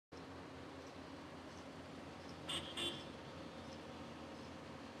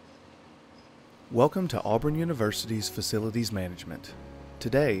Welcome to Auburn University's Facilities Management.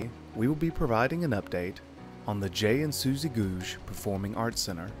 Today, we will be providing an update on the J and Susie Gogue Performing Arts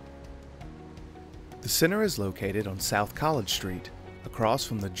Center. The center is located on South College Street, across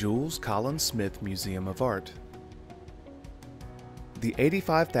from the Jules Collins Smith Museum of Art. The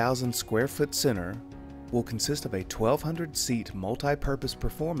 85,000 square foot center will consist of a 1,200-seat multi-purpose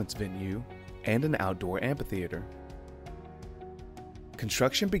performance venue and an outdoor amphitheater.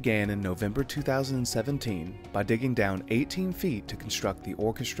 Construction began in November 2017 by digging down 18 feet to construct the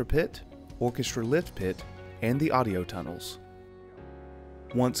orchestra pit, orchestra lift pit, and the audio tunnels.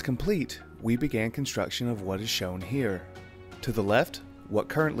 Once complete, we began construction of what is shown here. To the left, what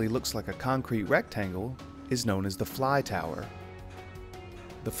currently looks like a concrete rectangle is known as the fly tower.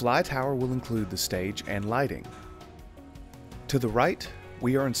 The fly tower will include the stage and lighting. To the right,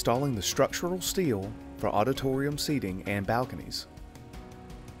 we are installing the structural steel for auditorium seating and balconies.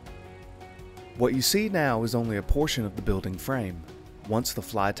 What you see now is only a portion of the building frame. Once the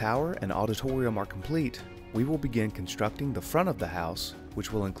fly tower and auditorium are complete, we will begin constructing the front of the house,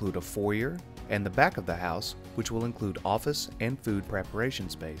 which will include a foyer, and the back of the house, which will include office and food preparation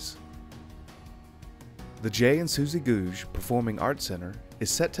space. The J and Susie Gogue Performing Arts Center is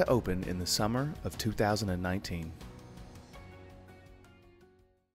set to open in the summer of 2019.